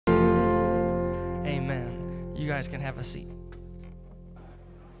You guys can have a seat.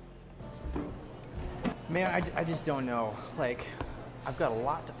 Man, I just don't know. Like, I've got a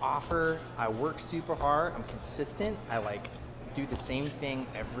lot to offer. I work super hard. I'm consistent. I do the same thing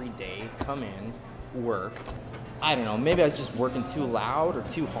every day. Come in, work. I don't know. Maybe I was just working too loud or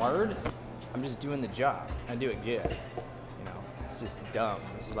too hard. I'm just doing the job. I do it good. It's just dumb.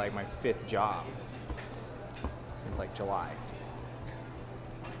 This is like my 5th job since July.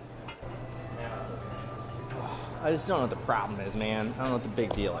 I just don't know what the problem is, man. I don't know what the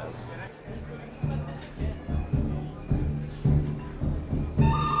big deal is.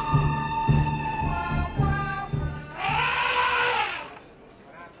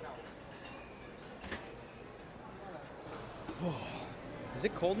 Is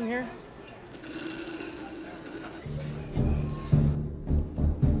it cold in here?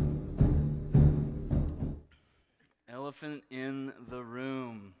 Elephant in the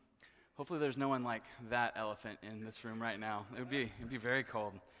room. Hopefully there's no one like that elephant in this room right now. It'd be very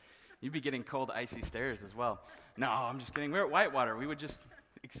cold. You'd be getting cold, icy stares as well. No, I'm just kidding. We're at Whitewater. We would just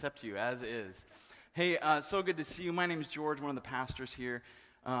accept you as is. Hey, so good to see you. My name is George, one of the pastors here.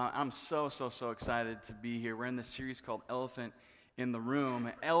 I'm so excited to be here. We're in this series called Elephant in the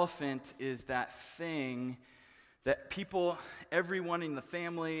Room. Elephant is that thing that people, everyone in the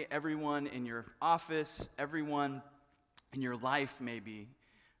family, everyone in your office, everyone in your life maybe,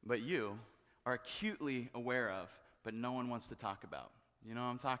 but you are acutely aware of, but no one wants to talk about. You know what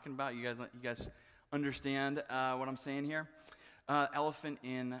I'm talking about? You guys understand what I'm saying here? Elephant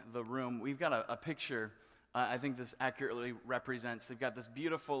in the room. We've got a picture. I think this accurately represents. They've got this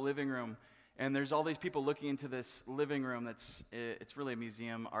beautiful living room, and there's all these people looking into this living room. It's really a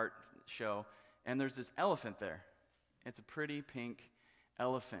museum art show, and there's this elephant there. It's a pretty pink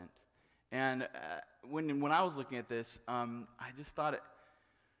elephant. And when I was looking at this, I just thought it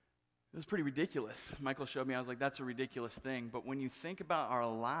was pretty ridiculous. Michael showed me, I was like, that's a ridiculous thing. But when you think about our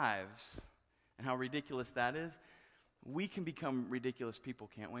lives and how ridiculous that is, we can become ridiculous people,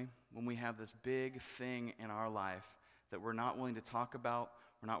 can't we? When we have this big thing in our life that we're not willing to talk about,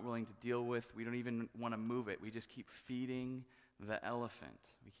 we're not willing to deal with, we don't even want to move it. We just keep feeding the elephant.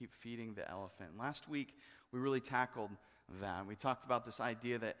 We keep feeding the elephant. Last week, we really tackled that. We talked about this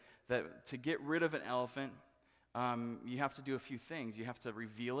idea that to get rid of an elephant, you have to do a few things. You have to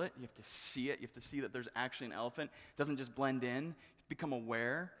reveal it. You have to see it. You have to see that there's actually an elephant. It doesn't just blend in. You become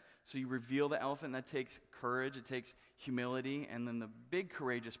aware. So you reveal the elephant. That takes courage. It takes humility. And then the big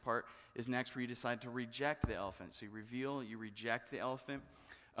courageous part is next, where you decide to reject the elephant. So you reveal, you reject the elephant.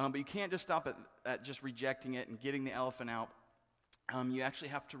 But you can't just stop at just rejecting it and getting the elephant out. You actually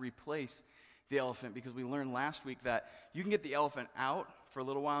have to replace the elephant, because we learned last week that you can get the elephant out for a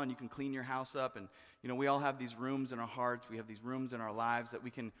little while and you can clean your house up, and we all have these rooms in our hearts, we have these rooms in our lives that we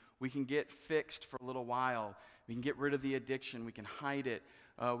can get fixed for a little while. We can get rid of the addiction, we can hide it.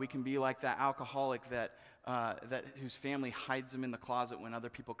 We can be like that alcoholic that whose family hides them in the closet when other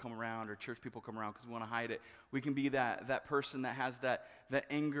people come around or church people come around because we want to hide it. We can be that person that has that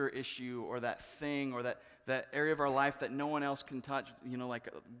anger issue or that thing or that area of our life that no one else can touch. Like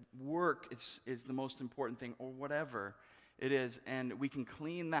work is the most important thing, or whatever it is. And we can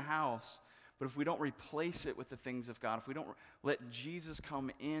clean the house, but if we don't replace it with the things of God, if we don't let Jesus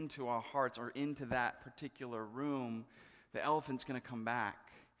come into our hearts or into that particular room, the elephant's going to come back,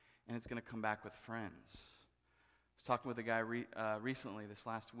 and it's going to come back with friends. I was talking with a guy recently this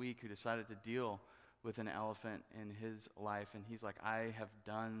last week who decided to deal with an elephant in his life, and he's like, I have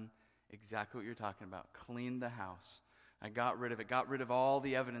done exactly what you're talking about, cleaned the house. I got rid of it, got rid of all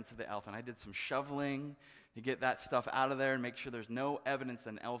the evidence of the elephant. I did some shoveling to get that stuff out of there and make sure there's no evidence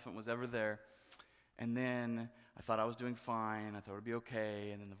that an elephant was ever there. And then I thought I was doing fine. I thought it would be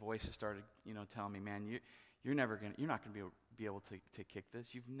okay. And then the voices started, telling me, man, you're not going to be able to kick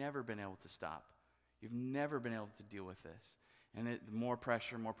this. You've never been able to stop. You've never been able to deal with this. And more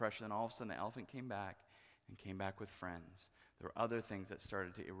pressure, then all of a sudden the elephant came back and came back with friends. There were other things that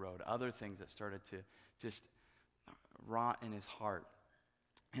started to erode, other things that started to just rot in his heart.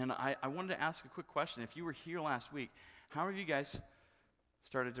 And I wanted to ask a quick question. If you were here last week, how have you guys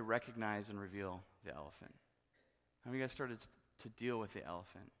started to recognize and reveal the elephant? How have you guys started to deal with the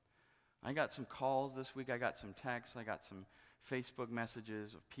elephant? I got some calls this week. I got some texts. I got some Facebook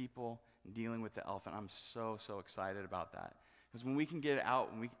messages of people dealing with the elephant. I'm so excited about that. Because when we can get it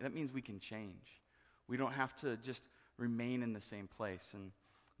out, that means we can change. We don't have to just remain in the same place. And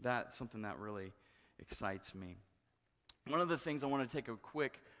that's something that really excites me. One of the things I want to take a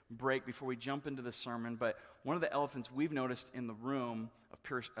quick break before we jump into the sermon, but one of the elephants we've noticed in the room of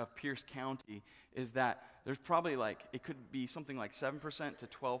Pierce County is that there's probably it could be something like 7% to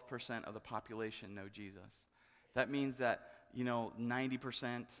 12% of the population know Jesus. That means that,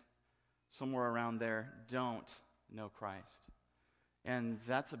 90%, somewhere around there, don't know Christ. And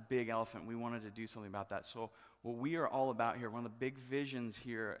that's a big elephant. We wanted to do something about that. So what we are all about here, one of the big visions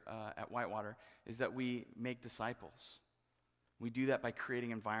here at Whitewater, is that we make disciples. We do that by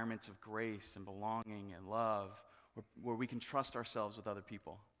creating environments of grace and belonging and love, where we can trust ourselves with other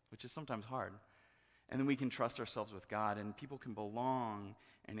people, which is sometimes hard. And then we can trust ourselves with God, and people can belong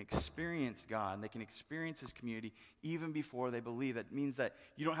and experience God, and they can experience His community even before they believe. That means that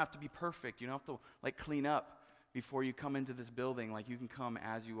you don't have to be perfect. You don't have to clean up before you come into this building. Like, you can come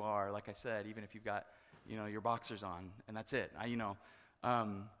as you are, like I said, even if you've got, your boxers on, and that's it.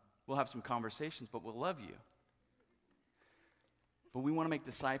 We'll have some conversations, but we'll love you. But we want to make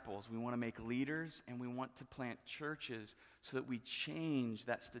disciples, we want to make leaders, and we want to plant churches so that we change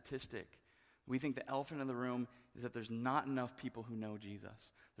that statistic. We think the elephant in the room is that there's not enough people who know Jesus.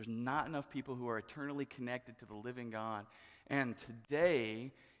 There's not enough people who are eternally connected to the living God. And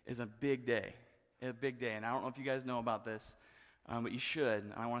today is a big day. A big day. And I don't know if you guys know about this, but you should,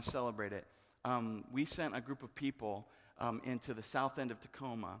 and I want to celebrate it. We sent a group of people into the south end of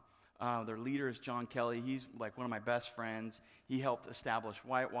Tacoma. Their leader is John Kelly. He's like one of my best friends. He helped establish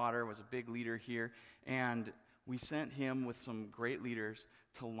Whitewater, was a big leader here. And we sent him with some great leaders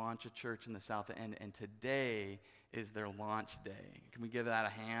to launch a church in the south end. And today is their launch day. Can we give that a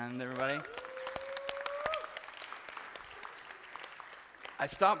hand, everybody? I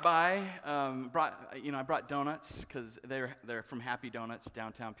stopped by, I brought donuts because they're from Happy Donuts,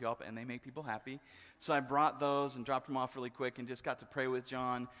 downtown Puyallup, and they make people happy. So I brought those and dropped them off really quick and just got to pray with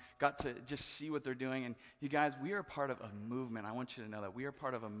John, got to just see what they're doing. And you guys, we are part of a movement. I want you to know that we are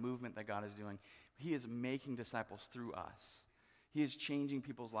part of a movement that God is doing. He is making disciples through us. He is changing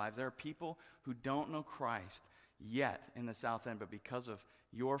people's lives. There are people who don't know Christ yet in the South End, but because of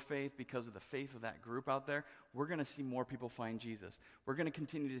your faith, because of the faith of that group out there, we're going to see more people find Jesus. We're going to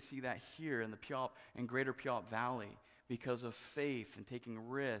continue to see that here in the Puyallup and greater Puyallup Valley because of faith and taking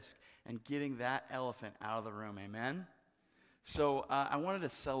risk and getting that elephant out of the room. Amen? So I wanted to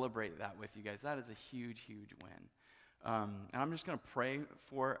celebrate that with you guys. That is a huge, huge win. And I'm just going to pray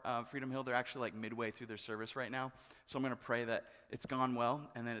for Freedom Hill. They're actually like midway through their service right now. So I'm going to pray that it's gone well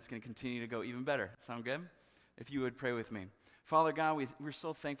and then it's going to continue to go even better. Sound good? If you would pray with me. Father God, we're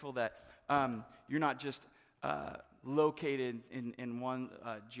so thankful that you're not just located in one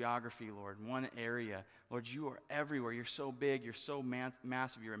geography, Lord, in one area. Lord, you are everywhere. You're so big. You're so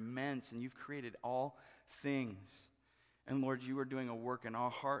massive. You're immense, and you've created all things. And Lord, you are doing a work in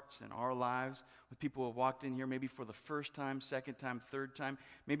our hearts and our lives with people who have walked in here maybe for the first time, second time, third time.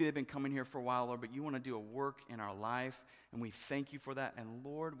 Maybe they've been coming here for a while, Lord, but you want to do a work in our life, and we thank you for that. And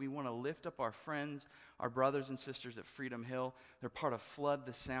Lord, we want to lift up our friends, our brothers and sisters at Freedom Hill. They're part of Flood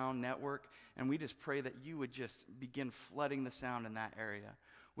the Sound Network, and we just pray that you would just begin flooding the sound in that area.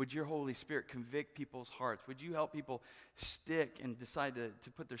 Would your Holy Spirit convict people's hearts? Would you help people stick and decide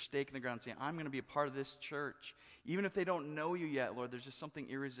to put their stake in the ground and say, I'm going to be a part of this church. Even if they don't know you yet, Lord, there's just something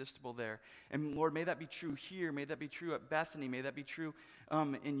irresistible there. And Lord, may that be true here. May that be true at Bethany. May that be true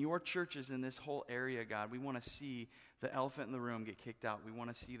in your churches in this whole area, God. We want to see the elephant in the room get kicked out. We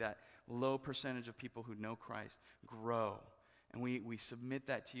want to see that low percentage of people who know Christ grow. And we submit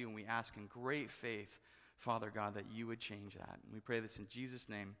that to you, and we ask in great faith, Father God, that you would change that. And we pray this in Jesus'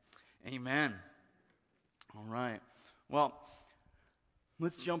 name. Amen. All right. Well,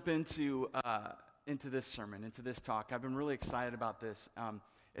 let's jump into this sermon, into this talk. I've been really excited about this.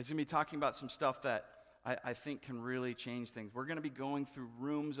 It's going to be talking about some stuff that I think can really change things. We're going to be going through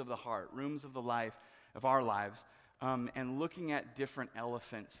rooms of the heart, rooms of the life, of our lives, and looking at different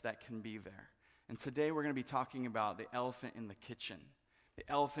elephants that can be there. And today we're going to be talking about the elephant in the kitchen. The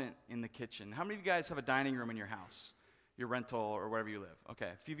elephant in the kitchen. How many of you guys have a dining room in your house? Your rental or wherever you live? Okay,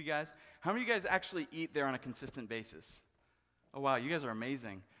 a few of you guys. How many of you guys actually eat there on a consistent basis? Oh, wow, you guys are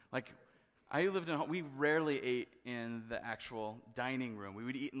amazing. Like, I lived in, we rarely ate in the actual dining room. We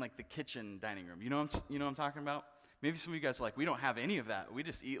would eat in like the kitchen dining room. You know what I'm talking about? Maybe some of you guys are like, we don't have any of that. We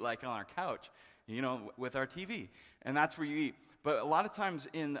just eat like on our couch, with our TV. And that's where you eat. But a lot of times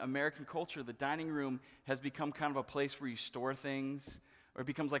in American culture, the dining room has become kind of a place where you store things. Or it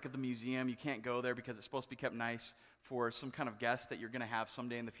becomes like at the museum. You can't go there because it's supposed to be kept nice for some kind of guest that you're going to have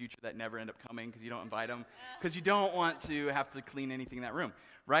someday in the future that never end up coming because you don't invite them. Because you don't want to have to clean anything in that room,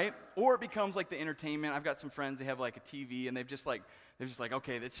 right? Or it becomes like the entertainment. I've got some friends, they have like a TV, and they're just like,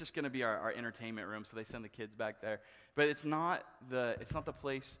 okay, that's just going to be our entertainment room, so they send the kids back there. But it's not the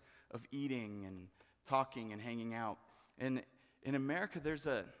place of eating and talking and hanging out. And in America,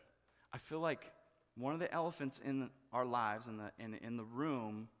 I feel like one of the elephants in our lives, in the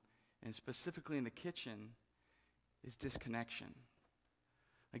room, and specifically in the kitchen, is disconnection.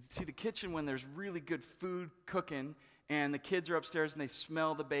 Like, see, the kitchen, when there's really good food cooking and the kids are upstairs and they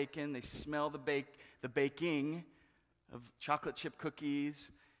smell the bacon, they smell the baking of chocolate chip cookies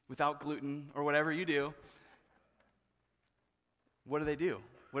without gluten or whatever you do, what do?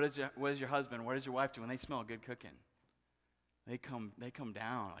 What does your husband, what does your wife do when they smell good cooking? They come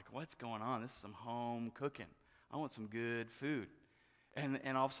down like, what's going on? This is some home cooking. I want some good food. And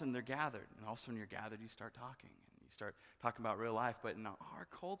all of a sudden they're gathered. And all of a sudden you're gathered, you start talking. And you start talking about real life. But in our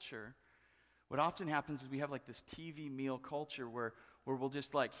culture, what often happens is we have like this TV meal culture where we'll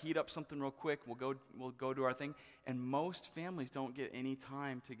just like heat up something real quick. We'll go do our thing. And most families don't get any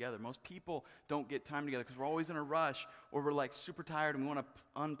time together. Most people don't get time together because we're always in a rush, or we're like super tired and we want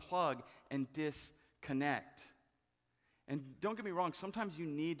to unplug and disconnect. And don't get me wrong, sometimes you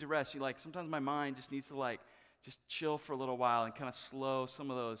need to rest. Sometimes my mind just needs to just chill for a little while and kind of slow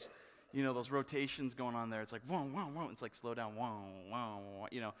some of those, those rotations going on there. It's like, whoa, whoa, whoa. It's like, slow down, whoa, whoa,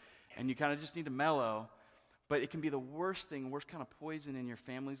 and you kind of just need to mellow. But it can be the worst kind of poison in your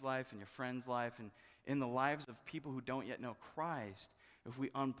family's life and your friend's life and in the lives of people who don't yet know Christ if we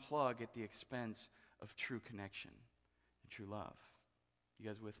unplug at the expense of true connection and true love. You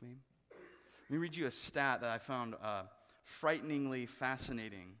guys with me? Let me read you a stat that I found frighteningly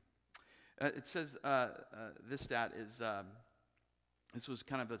fascinating. It says this stat is, this was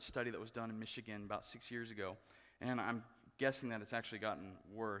kind of a study that was done in Michigan about 6 years ago, and I'm guessing that it's actually gotten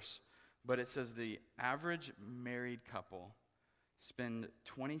worse. But it says the average married couple spend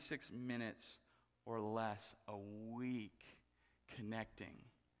 26 minutes or less a week connecting.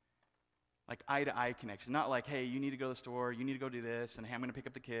 Like eye-to-eye connection. Not like, hey, you need to go to the store, you need to go do this, and hey, I'm going to pick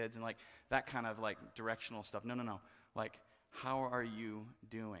up the kids, and like that kind of like directional stuff. No. Like, how are you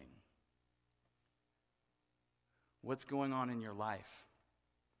doing? What's going on in your life?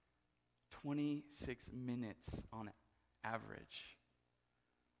 26 minutes on average.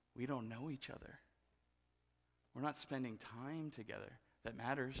 We don't know each other. We're not spending time together. That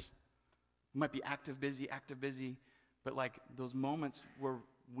matters. We might be active, busy, but like those moments where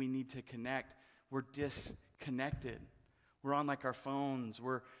we need to connect, we're disconnected. We're on like our phones.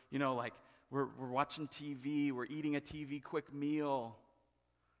 We're watching TV. We're eating a TV quick meal.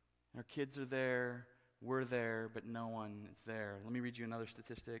 Our kids are there. We're there, but no one is there. Let me read you another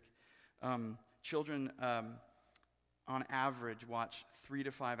statistic. Children, on average, watch 3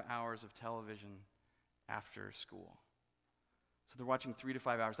 to 5 hours of television after school. So they're watching 3 to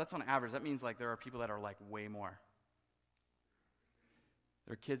 5 hours. That's on average. That means like there are people that are like way more.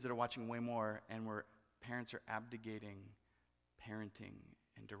 There are kids that are watching way more, and where parents are abdicating parenting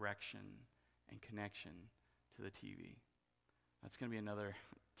and direction and connection to the TV. That's going to be another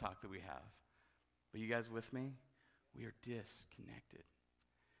talk that we have. But you guys with me? We are disconnected.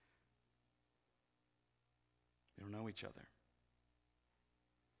 We don't know each other.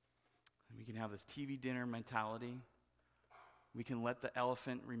 And we can have this TV dinner mentality. We can let the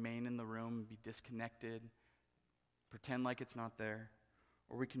elephant remain in the room and be disconnected, pretend like it's not there.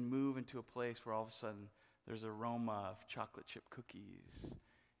 Or we can move into a place where all of a sudden there's aroma of chocolate chip cookies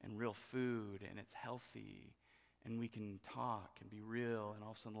and real food, and it's healthy, and we can talk and be real, and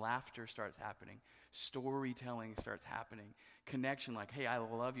all of a sudden laughter starts happening. Storytelling starts happening. Connection, like, hey, I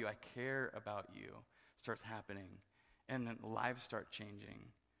love you, I care about you, starts happening. And then lives start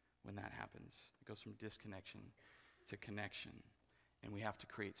changing when that happens. It goes from disconnection to connection. And we have to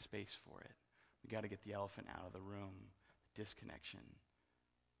create space for it. We got to get the elephant out of the room. Disconnection.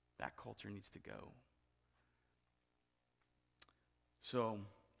 That culture needs to go. So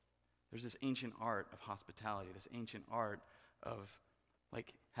there's this ancient art of hospitality, this ancient art of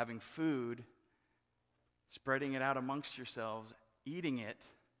like having food, spreading it out amongst yourselves, eating it,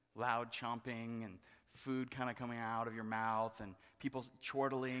 loud chomping and food kind of coming out of your mouth, and people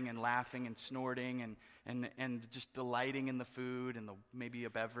chortling and laughing and snorting and just delighting in the food and maybe a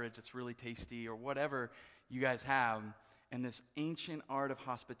beverage that's really tasty or whatever you guys have. And this ancient art of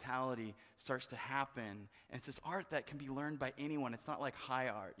hospitality starts to happen. And it's this art that can be learned by anyone. It's not like high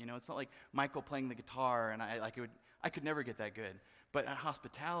art, It's not like Michael playing the guitar, and I could never get that good. But at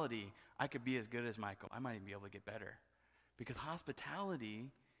hospitality, I could be as good as Michael. I might even be able to get better. Because hospitality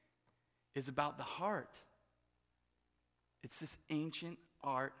is about the heart. It's this ancient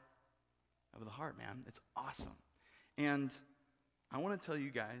art of the heart, man. It's awesome. And I want to tell you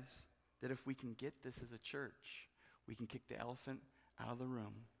guys that if we can get this as a church, we can kick the elephant out of the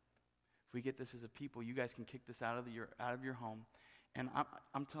room. If we get this as a people, you guys can kick this out of your home. And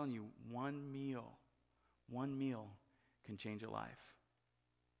I'm telling you, one meal can change a life.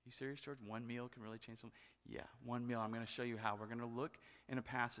 You serious, George? One meal can really change something? Yeah, one meal. I'm going to show you how. We're going to look in a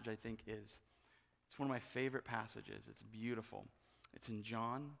passage I think is It's one of my favorite passages. It's beautiful. It's in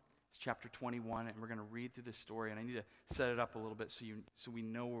John. It's chapter 21, and we're going to read through this story, and I need to set it up a little bit so we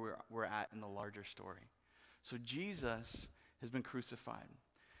know where we're at in the larger story. So Jesus has been crucified.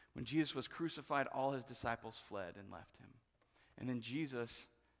 When Jesus was crucified, all his disciples fled and left him. And then Jesus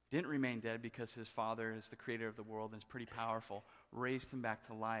didn't remain dead because his Father is the creator of the world and is pretty powerful, raised him back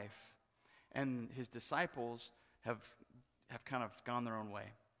to life. And his disciples have kind of gone their own way.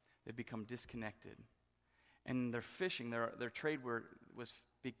 They've become disconnected. And they're fishing. Their trade was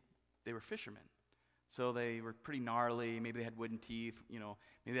big. They were fishermen. So they were pretty gnarly. Maybe they had wooden teeth. Maybe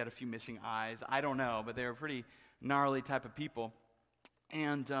they had a few missing eyes. I don't know. But they were pretty gnarly type of people.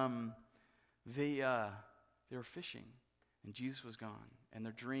 And they were fishing. And Jesus was gone. And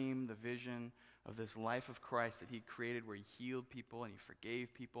their dream, the vision of this life of Christ that he created where he healed people and he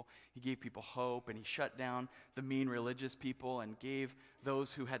forgave people, he gave people hope, and he shut down the mean religious people and gave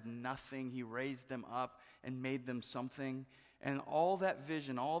those who had nothing, he raised them up and made them something. And all that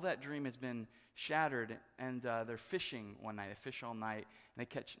vision, all that dream has been shattered, and they're fishing one night. They fish all night, and they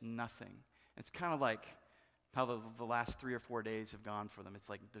catch nothing. It's kind of like how the last 3 or 4 days have gone for them. It's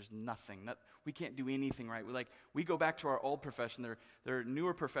like there's nothing. We can't do anything right. We go back to our old profession. Their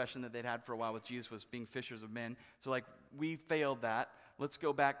newer profession that they'd had for a while with Jesus was being fishers of men. So we failed that. Let's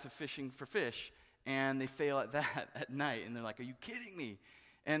go back to fishing for fish. And they fail at that at night. And they're like, are you kidding me?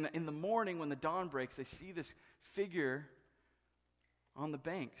 And in the morning when the dawn breaks, they see this figure on the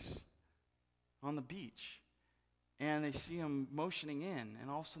banks, on the beach. And they see him motioning in. And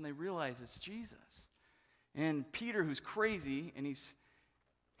all of a sudden they realize it's Jesus. And Peter, who's crazy, and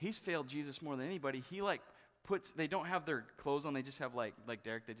he's failed Jesus more than anybody, they don't have their clothes on, they just have like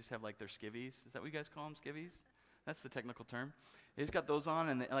Derek, they just have their skivvies. Is that what you guys call them, skivvies? That's the technical term. He's got those on,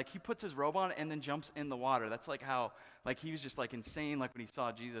 and he puts his robe on and then jumps in the water. That's how he was just insane, when he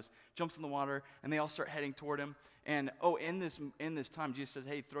saw Jesus. Jumps in the water, and they all start heading toward him. And in this time, Jesus says,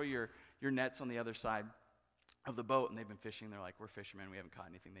 hey, throw your nets on the other side of the boat. And they've been fishing. They're like, we're fishermen, we haven't caught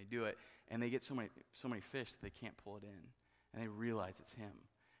anything. They do it, and they get so many fish that they can't pull it in. And they realize it's him.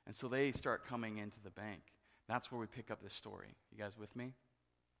 And so they start coming into the bank. That's where we pick up this story. You guys with me?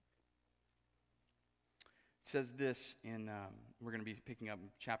 It says this we're going to be picking up in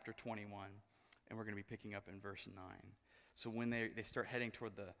chapter 21, and we're going to be picking up in verse 9. So when they start heading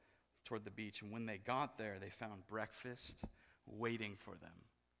toward the beach, and when they got there, they found breakfast waiting for them.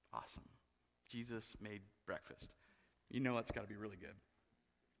 Awesome. Jesus made breakfast. It's got to be really good.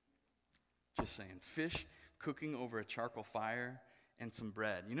 Just saying. Fish cooking over a charcoal fire and some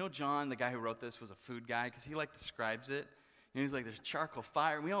bread. John, the guy who wrote this, was a food guy because he describes it. He's like, there's charcoal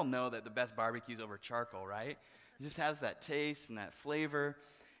fire. We all know that the best barbecue is over charcoal, right? It just has that taste and that flavor.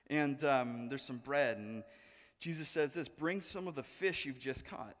 And there's some bread. And Jesus says this, bring some of the fish you've just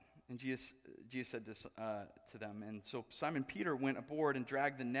caught. And Jesus said this to them. And so Simon Peter went aboard and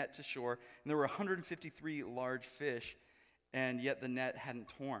dragged the net to shore. And there were 153 large fish, and yet the net hadn't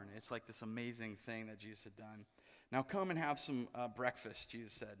torn. It's like this amazing thing that Jesus had done. Now come and have some breakfast,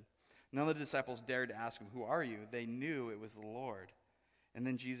 Jesus said. None of the disciples dared to ask him, who are you? They knew it was the Lord. And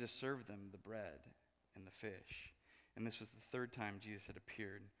then Jesus served them the bread and the fish. And this was the third time Jesus had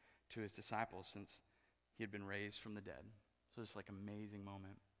appeared to his disciples since he had been raised from the dead. So it's amazing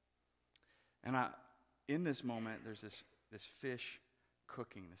moment. And in this moment, there's this fish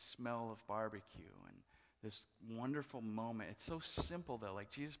cooking, the smell of barbecue, and this wonderful moment. It's so simple, though.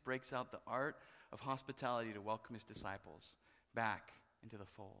 Jesus breaks out the art of hospitality to welcome his disciples back into the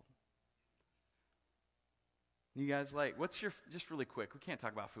fold. You guys just really quick, we can't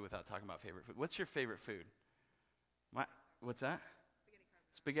talk about food without talking about favorite food. What's your favorite food? What's that?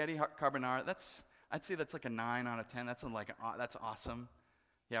 Spaghetti carbonara. I'd say that's a 9 out of 10. That's awesome.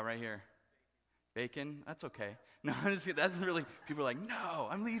 Yeah, right here. Bacon, that's okay. No, honestly, that's really, people are like, no,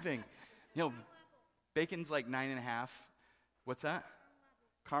 I'm leaving. Bacon's 9.5. What's that?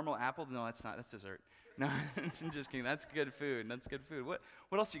 Caramel apple? No, that's not. That's dessert. No, I'm just kidding. That's good food. That's good food. What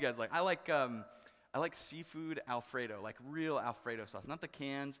else do you guys like? I like seafood Alfredo, real Alfredo sauce. Not the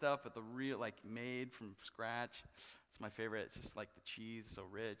canned stuff, but the real, made from scratch. It's my favorite. It's just the cheese is so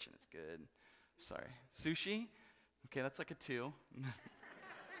rich and it's good. Sorry. Sushi? Okay, that's a 2.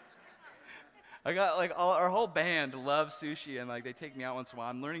 I got our whole band loves sushi, and they take me out once in a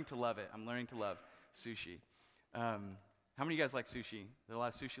while. I'm learning to love it. I'm learning to love sushi. How many of you guys like sushi? There are a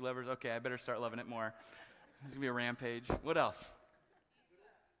lot of sushi lovers? Okay, I better start loving it more. There's going to be a rampage. What else?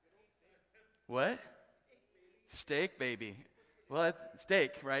 What? Steak, baby. Well,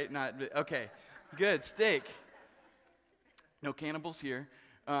 steak, right? Okay, good, steak. No cannibals here.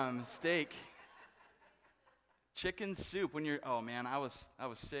 Steak. chicken soup when you're, oh man, I was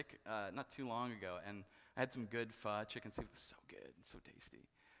sick not too long ago, and I had some good pho. Chicken soup was so good and so tasty.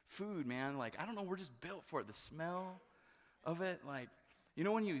 Food, man, like, I don't know, we're just built for it. The smell of it, like, you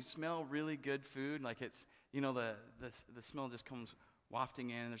know when you smell really good food, like it's, you know, the smell just comes wafting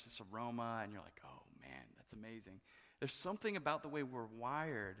in, and there's this aroma, and you're like, oh man, that's amazing. There's something about the way we're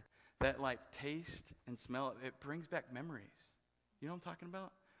wired that, like, taste and smell, it brings back memories. You know what I'm talking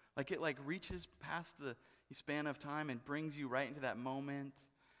about? Like, it, like, reaches past the span of time and brings you right into that moment,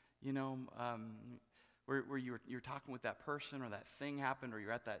 you know, where you're talking with that person, or that thing happened, or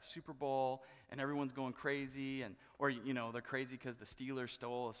you're at that Super Bowl and everyone's going crazy, and or you know they're crazy because the Steelers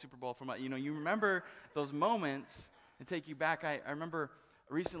stole a Super Bowl from, you know, you remember those moments and take you back. I remember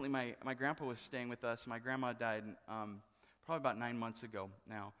recently my grandpa was staying with us. My grandma died probably about 9 months ago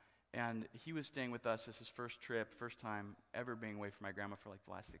now, and he was staying with us. This is his first trip, first time ever being away from my grandma for like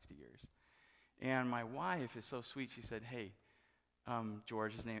the last 60 years. And my wife is so sweet. She said, hey,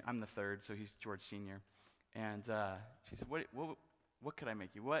 George, his name, I'm the third, so he's George Sr. And she said, what could I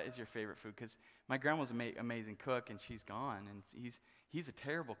make you? What is your favorite food? Because my grandma's an amazing cook, and she's gone, and he's a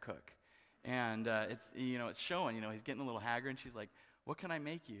terrible cook. And it's, you know, it's showing, you know, he's getting a little haggard, and she's like, what can I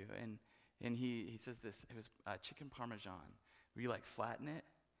make you? And he says this, it was chicken parmesan, where you like flatten it.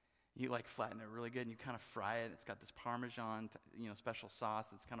 You like flatten it really good, and you kind of fry it. It's got this Parmesan, you know, special sauce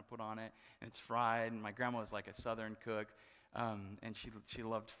that's kind of put on it, and it's fried. And my grandma was like a Southern cook, and she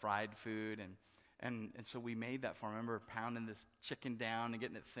loved fried food, and so we made that for her. I remember pounding this chicken down and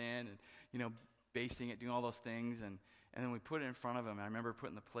getting it thin, and you know, basting it, doing all those things, and then we put it in front of him. And I remember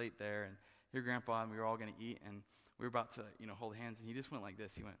putting the plate there, and your grandpa, and we were all going to eat, and we were about to, you know, hold hands, and he just went like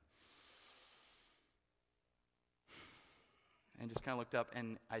this. He went. And just kind of looked up,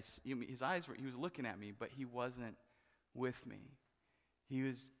 and his eyes were, he was looking at me, but he wasn't with me. He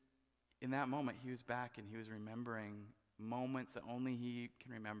was, in that moment, he was back, and he was remembering moments that only he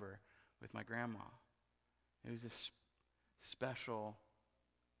can remember with my grandma. It was this special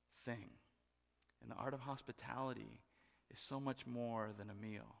thing. And the art of hospitality is so much more than a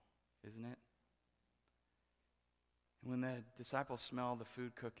meal, isn't it? And when the disciples smell the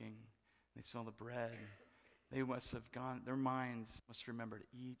food cooking, they smell the bread, they must have gone, their minds must have remembered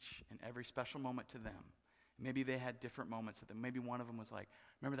each and every special moment to them. Maybe they had different moments with them. Maybe one of them was like,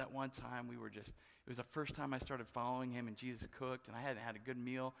 remember that one time it was the first time I started following him, and Jesus cooked, and I hadn't had a good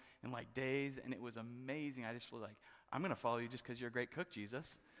meal in like days, and it was amazing. I just feel like, I'm going to follow you just because you're a great cook, Jesus.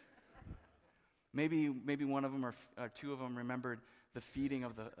 Maybe one of them or two of them remembered the feeding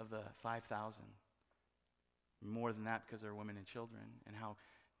of the 5,000. More than that, because they're women and children, and how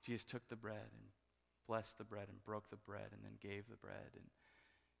Jesus took the bread and blessed the bread and broke the bread and then gave the bread,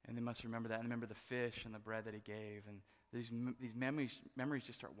 and they must remember that, and remember the fish and the bread that he gave, and these memories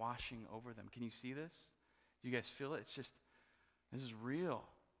just start washing over them. Can you see this? Do you guys feel it? It's just, this is real.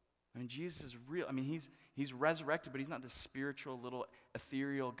 I mean, Jesus is real. I mean, he's resurrected, but he's not this spiritual little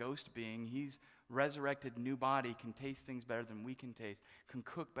ethereal ghost being. He's resurrected, new body, can taste things better than we can taste, can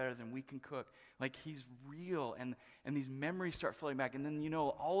cook better than we can cook. Like, he's real, and these memories start flooding back. And then, you know,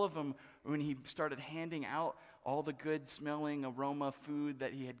 all of them, when he started handing out all the good smelling aroma food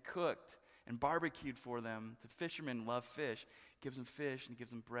that he had cooked and barbecued for them, the fishermen love fish, gives them fish and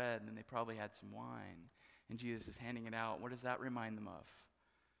gives them bread, and then they probably had some wine, and Jesus is handing it out. What does that remind them of?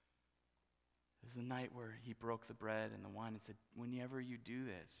 It was the night where he broke the bread and the wine and said, whenever you do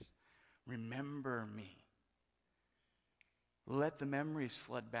this, remember me. Let the memories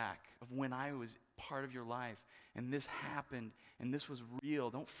flood back of when I was part of your life, and this happened, and this was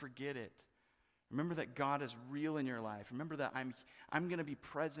real. Don't forget it. Remember that God is real in your life. Remember that I'm going to be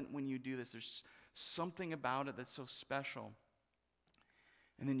present when you do this. There's something about it that's so special.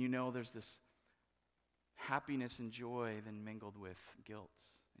 And then, you know, there's this happiness and joy then mingled with guilt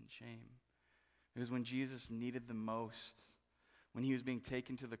and shame. Because when Jesus needed the most, when he was being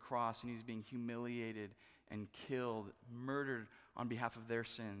taken to the cross and he was being humiliated and killed, murdered on behalf of their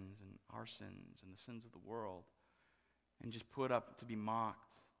sins and our sins and the sins of the world, and just put up to be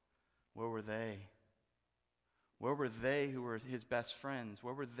mocked, where were they? Where were they who were his best friends?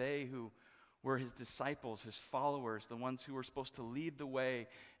 Where were they who were his disciples, his followers, the ones who were supposed to lead the way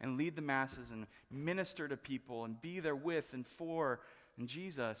and lead the masses and minister to people and be there with and for and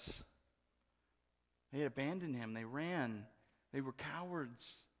Jesus? They had abandoned him. They ran. They were cowards.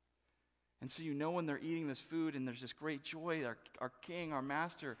 And so, you know, when they're eating this food and there's this great joy, our King, our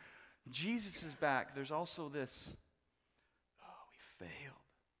Master, Jesus is back. There's also this, oh, we failed.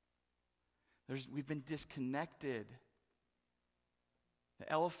 We've been disconnected.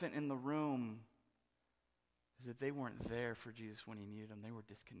 The elephant in the room is that they weren't there for Jesus when he needed them. They were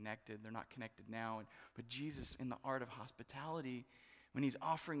disconnected. They're not connected now. But Jesus, in the art of hospitality, when he's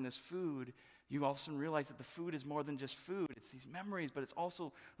offering this food, you all of a sudden realize that the food is more than just food. It's these memories, but it's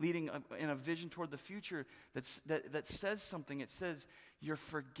also leading in a vision toward the future that says something. It says, you're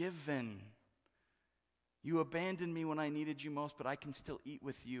forgiven. You abandoned me when I needed you most, but I can still eat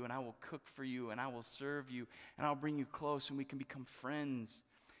with you, and I will cook for you, and I will serve you, and I'll bring you close, and we can become friends.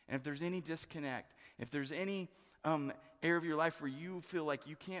 And if there's any disconnect, if there's any area of your life where you feel like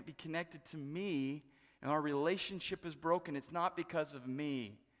you can't be connected to me, and our relationship is broken, it's not because of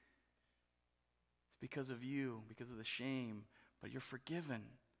me. It's because of you, because of the shame, but you're forgiven.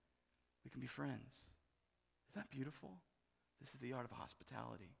 We can be friends. Isn't that beautiful? This is the art of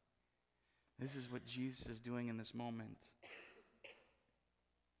hospitality. This is what Jesus is doing in this moment.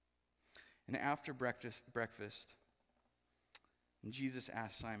 And after breakfast, Jesus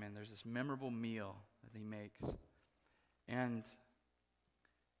asked Simon, there's this memorable meal that he makes, and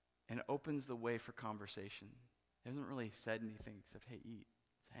opens the way for conversation. He hasn't really said anything except, hey, eat,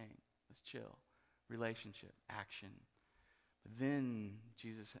 let's hang, let's chill, relationship, action. But then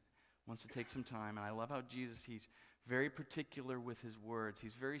Jesus wants to take some time, and I love how Jesus, he's very particular with his words.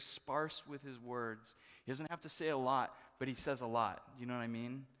 He's very sparse with his words. He doesn't have to say a lot, but he says a lot. You know what I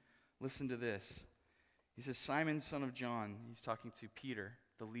mean? Listen to this. He says, Simon, son of John. He's talking to Peter,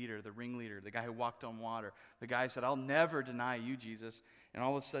 the leader, the ringleader, the guy who walked on water. The guy who said, I'll never deny you, Jesus. And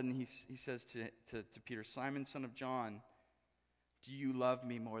all of a sudden he says to Peter, Simon, son of John, do you love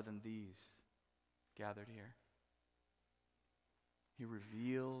me more than these gathered here? He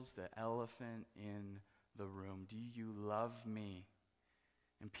reveals the elephant in the room. Do you love me?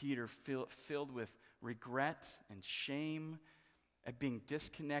 And Peter, filled with regret and shame at being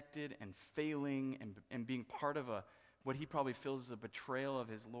disconnected and failing and being part of what he probably feels is a betrayal of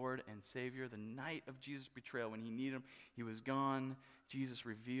his Lord and Savior. The night of Jesus' betrayal, when he needed him, he was gone. Jesus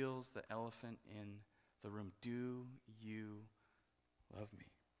reveals the elephant in the room. Do you love me?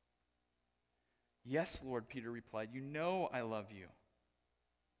 Yes, Lord, Peter replied. You know I love you.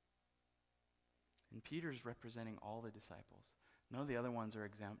 And Peter's representing all the disciples. None of the other ones are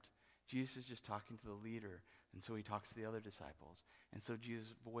exempt. Jesus is just talking to the leader, and so he talks to the other disciples. And so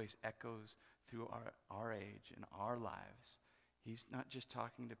Jesus' voice echoes through our age and our lives. He's not just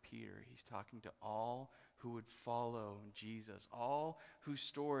talking to Peter. He's talking to all who would follow Jesus, all whose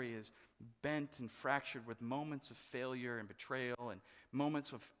story is bent and fractured with moments of failure and betrayal and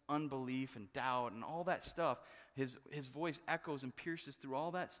moments of unbelief and doubt and all that stuff. His voice echoes and pierces through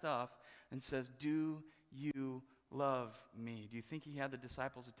all that stuff and says, do you love me? Do you think he had the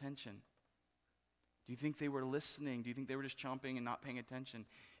disciples' attention? Do you think they were listening? Do you think they were just chomping and not paying attention?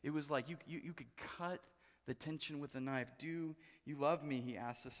 It was like you could cut the tension with a knife. Do you love me? He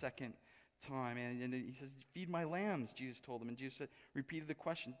asked a second time. And he says, feed my lambs, Jesus told him. And Jesus repeated the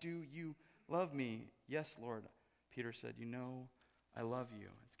question, do you love me? Yes, Lord. Peter said, you know I love you.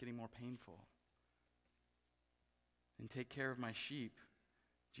 It's getting more painful. And take care of my sheep,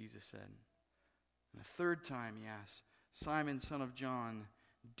 Jesus said. And a third time he asked, Simon, son of John,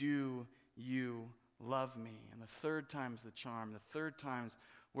 do you love me? And the third time's the charm. The third time's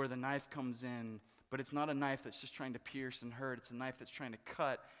where the knife comes in, but it's not a knife that's just trying to pierce and hurt. It's a knife that's trying to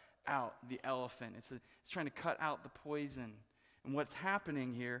cut out the elephant. It's trying to cut out the poison. And what's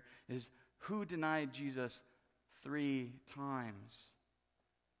happening here is who denied Jesus 3 times?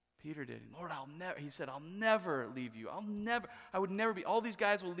 Peter did. Lord, he said, I'll never leave you. I would never be. All these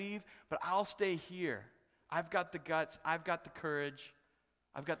guys will leave, but I'll stay here. I've got the guts. I've got the courage.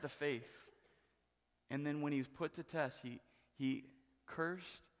 I've got the faith. And then when he was put to test, he cursed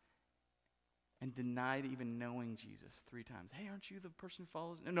and denied even knowing Jesus 3 times. Hey, aren't you the person who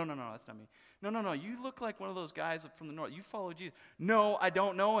follows? No, that's not me. No, you look like one of those guys from the north. You follow Jesus. No, I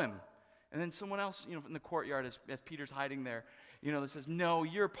don't know him. And then someone else, in the courtyard as Peter's hiding there, that says, no,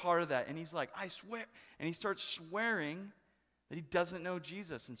 you're part of that. And he's like, I swear. And he starts swearing that he doesn't know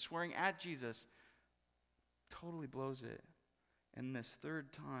Jesus and swearing at Jesus. Totally blows it. And this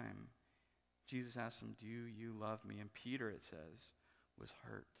third time, Jesus asks him, do you love me? And Peter, it says, was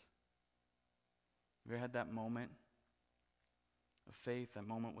hurt. Have you ever had that moment of faith, that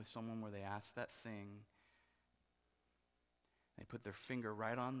moment with someone where they ask that thing, they put their finger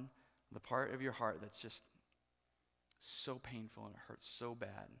right on the part of your heart that's just so painful and it hurts so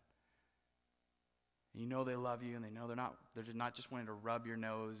bad. And you know they love you and they know they're just not just wanting to rub your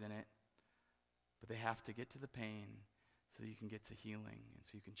nose in it, but they have to get to the pain so that you can get to healing and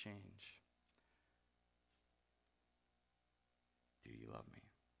so you can change. Do you love me?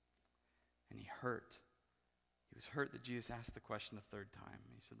 And he hurt. He was hurt that Jesus asked the question a third time.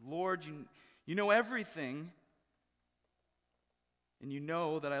 He said, Lord, you know everything. and you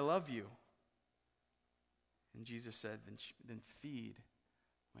know that I love you. And Jesus said, then feed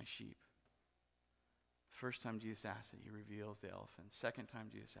my sheep. First time Jesus asks it, he reveals the elephant. Second time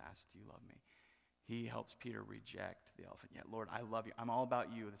Jesus asks, do you love me? He helps Peter reject the elephant. Yeah, Lord, I love you. I'm all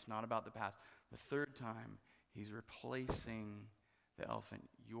about you. It's not about the past. The third time, he's replacing the elephant.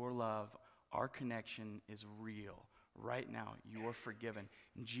 Your love, our connection is real. Right now, you're forgiven.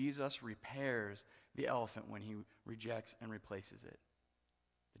 And Jesus repairs the elephant when he rejects and replaces it.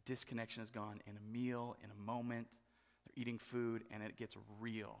 The disconnection is gone in a meal, in a moment. They're eating food, and it gets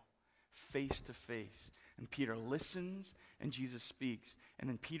real, face to face. And Peter listens, and Jesus speaks. And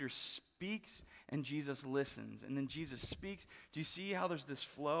then Peter speaks, and Jesus listens. And then Jesus speaks. Do you see how there's this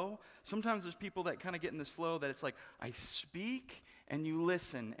flow? Sometimes there's people that kind of get in this flow that it's like, I speak, and you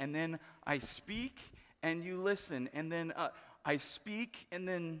listen. And then I speak, and you listen. And then I speak, and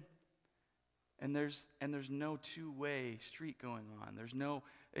then... And there's no two-way street going on.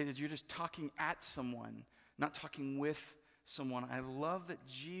 You're just talking at someone, not talking with someone. I love that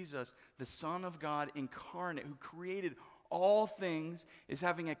Jesus, the Son of God incarnate, who created all things, is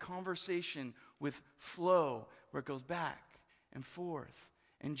having a conversation with flow where it goes back and forth.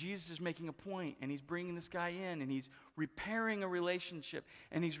 And Jesus is making a point, and he's bringing this guy in, and he's repairing a relationship,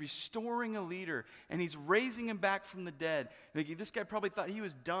 and he's restoring a leader, and he's raising him back from the dead. Like, this guy probably thought he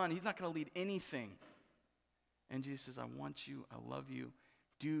was done. He's not going to lead anything. And Jesus says, I want you. I love you.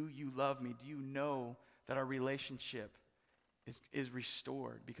 Do you love me? Do you know that our relationship is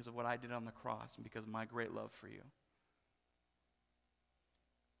restored because of what I did on the cross and because of my great love for you?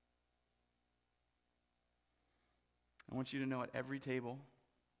 I want you to know at every table,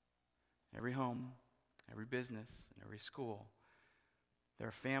 every home, every business, and every school, there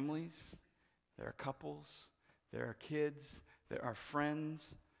are families, there are couples, there are kids, there are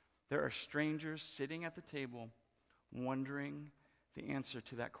friends, there are strangers sitting at the table wondering the answer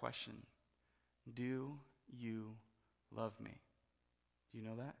to that question. Do you love me? Do you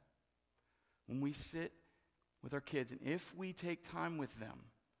know that? When we sit with our kids, and if we take time with them,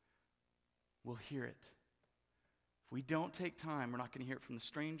 we'll hear it. If we don't take time, we're not going to hear it from the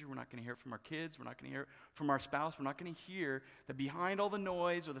stranger. We're not going to hear it from our kids. We're not going to hear it from our spouse. We're not going to hear that behind all the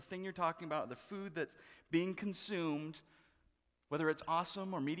noise or the thing you're talking about, or the food that's being consumed, whether it's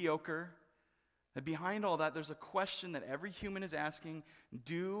awesome or mediocre, that behind all that, there's a question that every human is asking: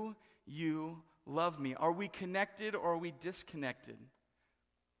 do you love me? Are we connected or are we disconnected?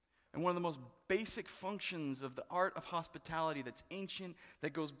 And one of the most basic functions of the art of hospitality that's ancient,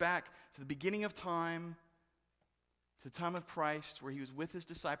 that goes back to the beginning of time, to the time of Christ, where he was with his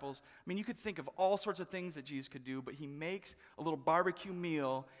disciples. I mean, you could think of all sorts of things that Jesus could do, but he makes a little barbecue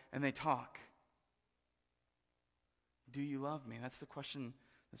meal and they talk. Do you love me? That's the question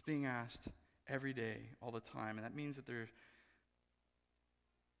that's being asked every day, all the time. And that means that there's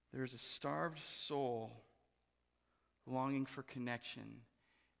a starved soul longing for connection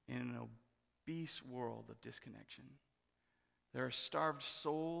in an obese world of disconnection. There are starved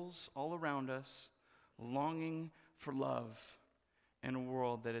souls all around us longing for love in a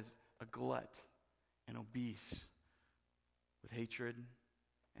world that is a glut and obese with hatred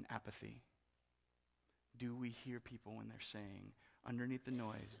and apathy. Do we hear people when they're saying, underneath the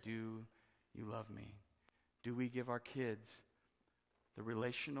noise, do you love me? Do we give our kids the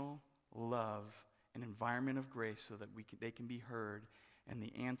relational love and environment of grace so that they can be heard, and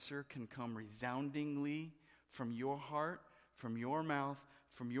the answer can come resoundingly from your heart, from your mouth,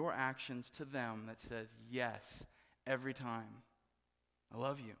 from your actions to them that says yes every time? I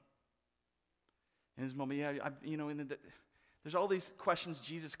love you. In this moment, there's all these questions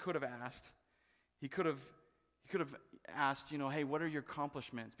Jesus could have asked. He could have asked, hey, what are your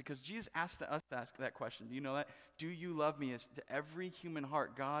accomplishments? Because Jesus asked us to ask that question. Do you know that? Do you love me? As to every human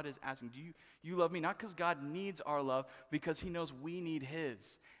heart, God is asking, do you love me? Not because God needs our love, because he knows we need his.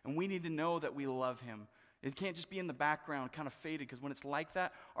 And we need to know that we love him. It can't just be in the background, kind of faded, because when it's like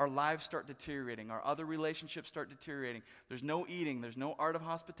that, our lives start deteriorating. Our other relationships start deteriorating. There's no eating. There's no art of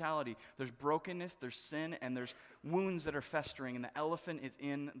hospitality. There's brokenness, there's sin, and there's wounds that are festering, and the elephant is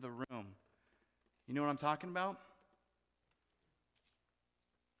in the room. You know what I'm talking about?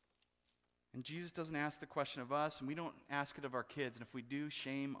 And Jesus doesn't ask the question of us, and we don't ask it of our kids. And if we do,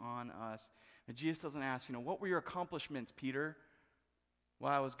 shame on us. And Jesus doesn't ask, what were your accomplishments, Peter,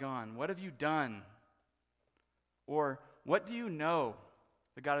 while I was gone? What have you done? Or what do you know,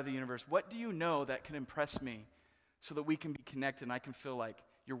 the God of the universe? What do you know that can impress me so that we can be connected and I can feel like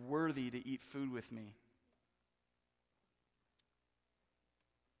you're worthy to eat food with me?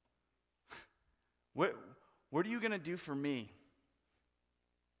 What are you going to do for me?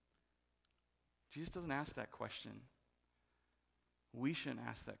 Jesus doesn't ask that question. we shouldn't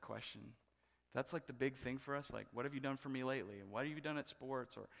ask that question. That's like the big thing for us, like, what have you done for me lately? And what have you done at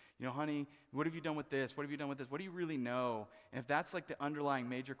sports? Or, honey, what have you done with this? What have you done with this? What do you really know? And if that's like the underlying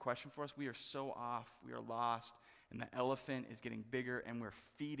major question for us, we are so off, we are lost, and the elephant is getting bigger, and we're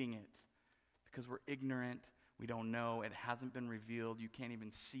feeding it because we're ignorant, we don't know, it hasn't been revealed, you can't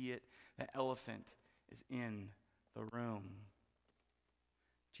even see it. The elephant is in the room.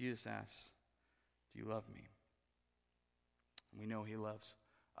 Jesus asks, do you love me? And we know he loves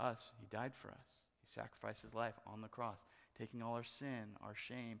us. He died for us. He sacrificed his life on the cross, taking all our sin, our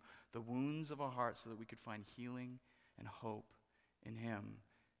shame, the wounds of our hearts so that we could find healing and hope in him.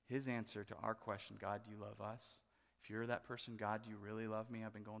 His answer to our question, God, do you love us? If you're that person, God, do you really love me?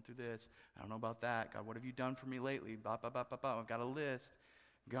 I've been going through this. I don't know about that. God, what have you done for me lately? Blah, blah, blah, blah, blah. I've got a list.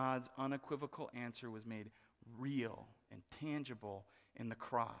 God's unequivocal answer was made real and tangible in the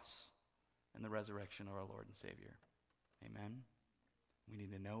cross and the resurrection of our Lord and Savior. Amen? We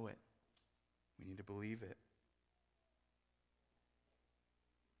need to know it. We need to believe it.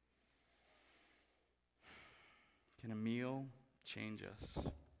 Can a meal change us?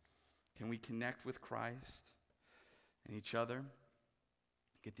 Can we connect with Christ and each other?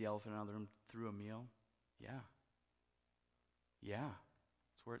 Get the elephant out of the room through a meal? Yeah.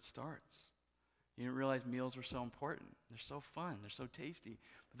 That's where it starts. You didn't realize meals were so important. They're so fun. They're so tasty.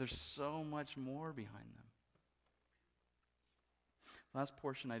 But there's so much more behind them. Last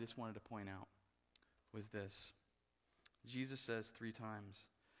portion I just wanted to point out was this. Jesus says 3 times,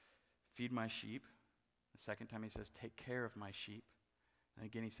 feed my sheep. The second time he says, take care of my sheep. And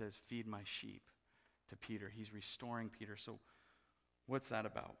again he says, feed my sheep to Peter. He's restoring Peter. So what's that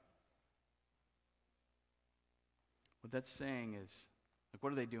about? What that's saying is, like,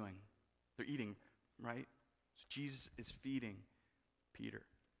 what are they doing? They're eating, right? So Jesus is feeding Peter.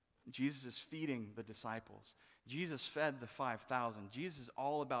 Jesus is feeding the disciples. Jesus fed the 5,000. Jesus is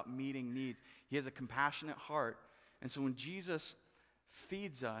all about meeting needs. He has a compassionate heart. And so when Jesus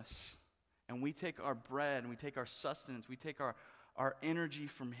feeds us, and we take our bread, and we take our sustenance, we take our energy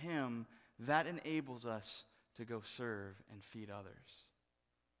from him, that enables us to go serve and feed others.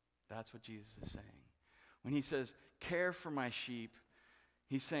 That's what Jesus is saying. When he says, care for my sheep,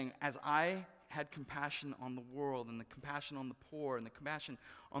 he's saying, as I had compassion on the world, and the compassion on the poor, and the compassion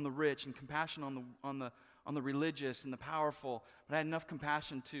on the rich, and compassion on the religious and the powerful, but I had enough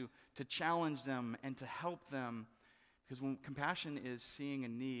compassion to challenge them and to help them. Because when compassion is seeing a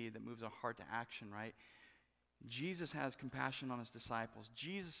need that moves our heart to action, right? Jesus has compassion on his disciples.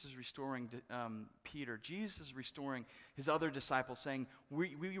 Jesus is restoring Peter. Jesus is restoring his other disciples, saying,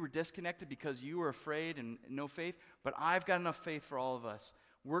 we were disconnected because you were afraid and no faith, but I've got enough faith for all of us.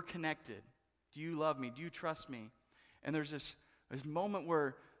 We're connected. Do you love me? Do you trust me? And there's this moment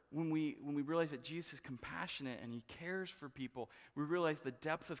where when we realize that Jesus is compassionate and he cares for people, we realize the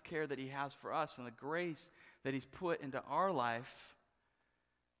depth of care that he has for us and the grace that he's put into our life.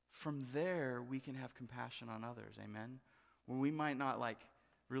 From there, we can have compassion on others, amen? When we might not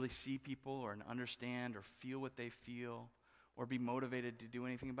really see people or understand or feel what they feel or be motivated to do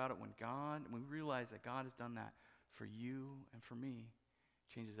anything about it, when we realize that God has done that for you and for me,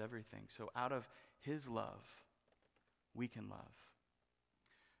 it changes everything. So out of his love, we can love.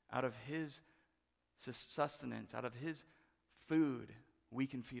 Out of his sustenance, out of his food, we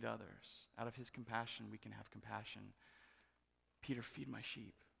can feed others. Out of his compassion, we can have compassion. Peter, feed my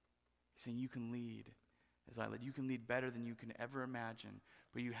sheep. He's saying you can lead as I lead. You can lead better than you can ever imagine,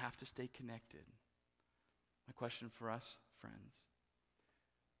 but you have to stay connected. My question for us, friends,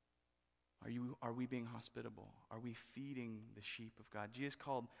 are we being hospitable? Are we feeding the sheep of God? Jesus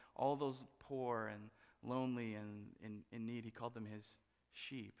called all those poor and lonely and in need, he called them his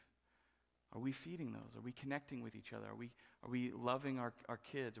sheep. Are we feeding those? Are we connecting with each other? Are we loving our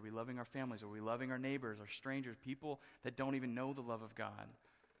kids? Are we loving our families? Are we loving our neighbors, our strangers, people that don't even know the love of God?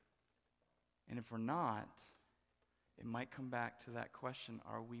 And if we're not, it might come back to that question,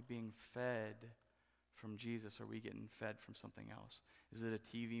 are we being fed from Jesus? Are we getting fed from something else? Is it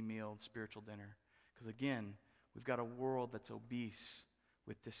a TV meal, spiritual dinner? Because again, we've got a world that's obese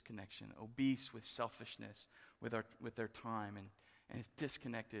with disconnection, obese with selfishness, with their time, and it's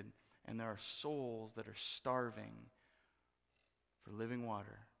disconnected. And there are souls that are starving for living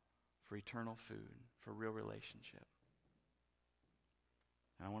water, for eternal food, for real relationship.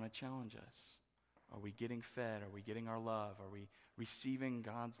 And I want to challenge us. Are we getting fed? Are we getting our love? Are we receiving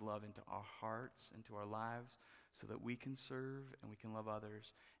God's love into our hearts, into our lives, so that we can serve and we can love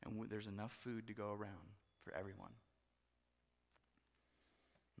others, and there's enough food to go around for everyone?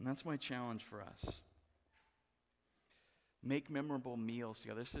 And that's my challenge for us. Make memorable meals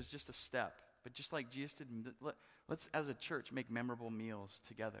together. This is just a step. But just like Jesus did, let's as a church make memorable meals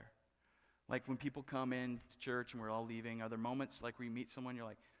together. Like when people come in to church and we're all leaving, are there moments like where you meet someone, you're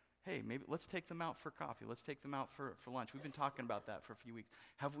like, hey, maybe let's take them out for coffee. Let's take them out for lunch. We've been talking about that for a few weeks.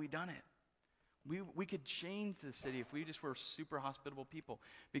 Have we done it? We could change the city if we just were super hospitable people,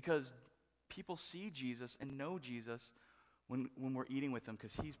 because people see Jesus and know Jesus when we're eating with them,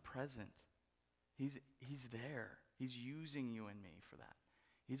 because he's present. He's there. He's using you and me for that.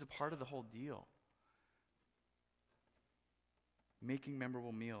 He's a part of the whole deal. Making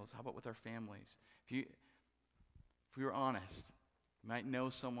memorable meals. How about with our families? If we were honest, you might know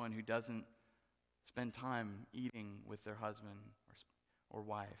someone who doesn't spend time eating with their husband or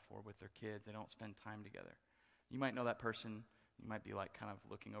wife or with their kids. They don't spend time together. You might know that person. You might be like kind of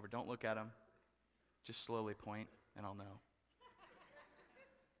looking over. Don't look at them. Just slowly point and I'll know.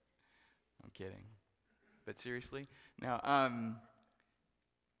 I'm kidding. But seriously, now,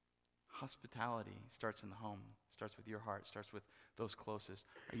 hospitality starts in the home, starts with your heart, starts with those closest.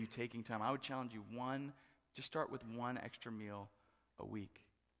 Are you taking time? I would challenge you just start with one extra meal a week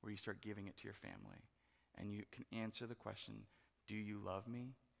where you start giving it to your family. And you can answer the question, do you love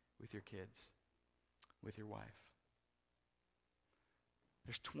me? With your kids, with your wife.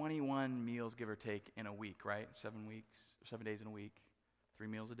 There's 21 meals, give or take, in a week, right? 7 days in a week. 3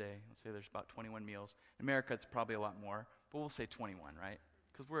 meals a day. Let's say there's about 21 meals. In America, it's probably a lot more, but we'll say 21, right?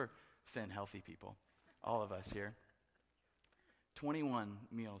 Because we're thin, healthy people, all of us here. 21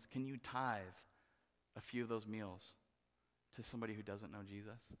 meals. Can you tithe a few of those meals to somebody who doesn't know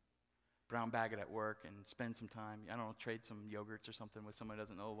Jesus? Brown bag it at work and spend some time, I don't know, trade some yogurts or something with someone who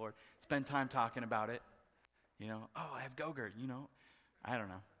doesn't know the Lord. Spend time talking about it. I have Go-Gurt, I don't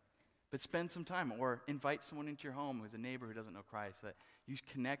know. But spend some time, or invite someone into your home who's a neighbor who doesn't know Christ that you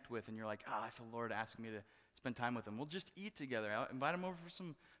connect with, and you're like, I feel the Lord asking me to spend time with them. We'll just eat together. I'll invite them over for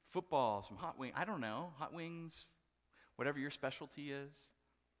some football, some hot wings. I don't know, hot wings, whatever your specialty is.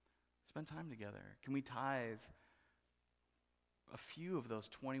 Spend time together. Can we tithe a few of those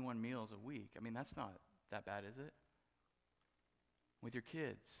 21 meals a week? I mean, that's not that bad, is it? With your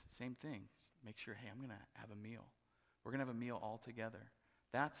kids, same thing. Make sure, hey, I'm going to have a meal. We're going to have a meal all together.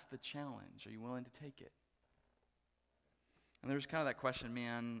 That's the challenge. Are you willing to take it? And there's kind of that question,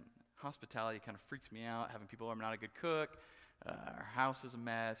 man, hospitality kind of freaks me out. Having people over, I'm not a good cook. Our house is a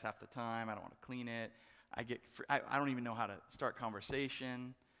mess half the time. I don't want to clean it. I don't even know how to start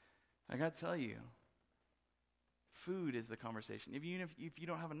conversation. I got to tell you, food is the conversation. If you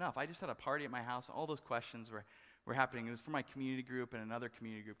don't have enough. I just had a party at my house. All those questions were happening. It was for my community group, and another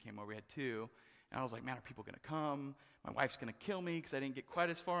community group came over. We had 2. And I was like, man, are people going to come? My wife's going to kill me because I didn't get quite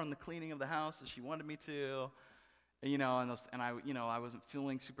as far on the cleaning of the house as she wanted me to. And I wasn't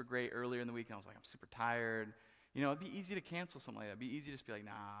feeling super great earlier in the week, and I was like, I'm super tired. It'd be easy to cancel something like that. It'd be easy to just be like,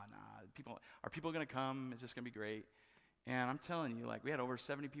 nah. Are people going to come? Is this going to be great? And I'm telling you, like, we had over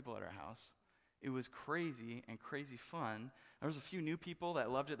 70 people at our house. It was crazy and crazy fun. There was a few new people that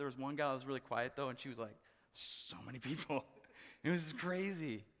loved it. There was one gal that was really quiet, though, and she was like, so many people. It was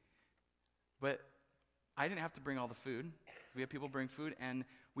crazy. But I didn't have to bring all the food. We had people bring food, and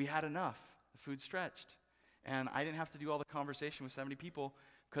we had enough. The food stretched. And I didn't have to do all the conversation with 70 people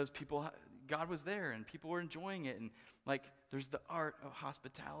because God was there, and people were enjoying it. And, like, there's the art of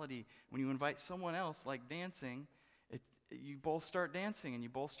hospitality. When you invite someone else, like dancing, you both start dancing, and you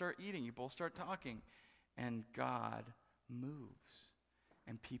both start eating, you both start talking, and God moves,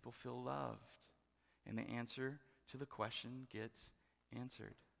 and people feel loved. And the answer to the question gets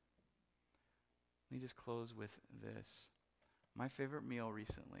answered. Let me just close with this. My favorite meal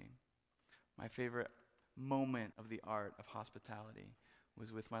recently, my favorite moment of the art of hospitality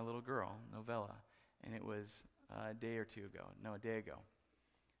was with my little girl, Novella, and it was a day ago.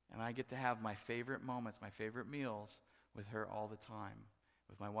 And I get to have my favorite moments, my favorite meals with her all the time,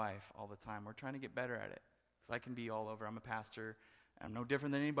 with my wife all the time. We're trying to get better at it, because I can be all over. I'm a pastor. I'm no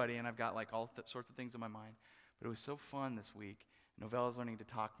different than anybody, and I've got like all sorts of things in my mind. But it was so fun this week. Novella's learning to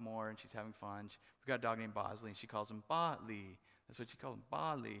talk more, and she's having fun. We've got a dog named Bosley, and she calls him Botley. That's what she calls him,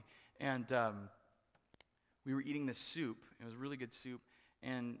 Botley. And we were eating this soup. It was really good soup.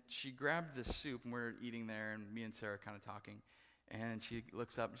 And she grabbed the soup, and we're eating there, and me and Sarah kind of talking. And she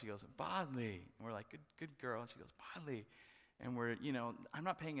looks up, and she goes, Botley. And we're like, good girl. And she goes, Botley. And we're, I'm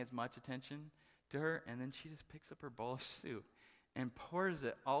not paying as much attention to her. And then she just picks up her bowl of soup and pours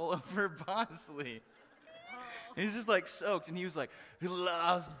it all over Bosley. He's just like soaked, and he was like, he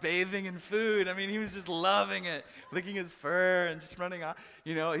loves bathing in food. I mean, he was just loving it, licking his fur and just running off.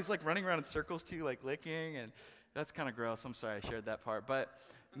 He's like running around in circles too, like licking, and that's kind of gross. I'm sorry I shared that part. But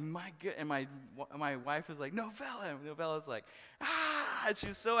my wife was like, Novella. And Novella's like, and she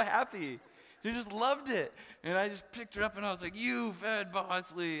was so happy. She just loved it. And I just picked her up and I was like, you fed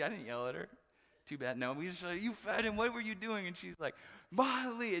Bosley. I didn't yell at her. Too bad. No, we just you fed him. What were you doing? And she's like,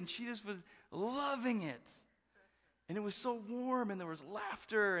 Bosley. And she just was loving it. And it was so warm and there was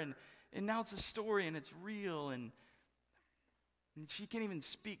laughter. And now it's a story and it's real. And she can't even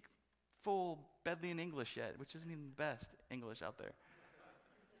speak full Bedouin English yet, which isn't even the best English out there.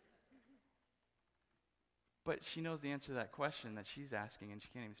 But she knows the answer to that question that she's asking, and she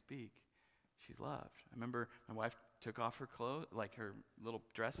can't even speak. She's loved. I remember my wife took off her clothes, like her little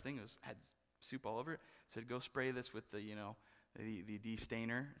dress thing, had soup all over it. Said, go spray this with the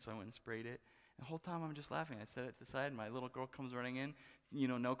de-stainer. So I went and sprayed it. And the whole time I'm just laughing. I set it to the side, and my little girl comes running in,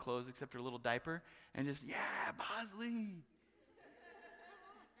 no clothes except her little diaper, and just, yeah, Bosley.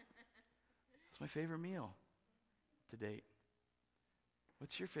 It's my favorite meal to date.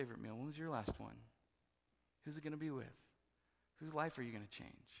 What's your favorite meal? When was your last one? Who's it going to be with? Whose life are you going to change?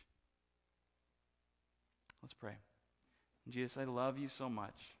 Let's pray. Jesus, I love you so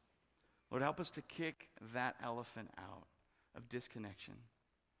much. Lord, help us to kick that elephant out of disconnection.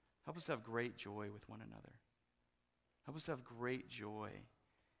 Help us to have great joy with one another. Help us to have great joy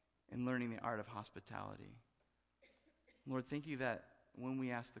in learning the art of hospitality. Lord, thank you that when we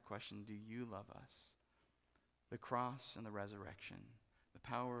ask the question, do you love us? The cross and the resurrection, the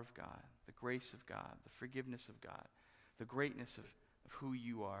power of God, the grace of God, the forgiveness of God, the greatness of who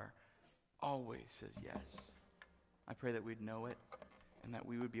you are, always says yes. I pray that we'd know it and that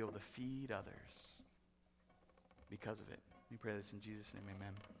we would be able to feed others because of it. We pray this in Jesus' name,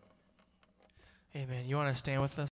 amen. Amen. You want to stand with us?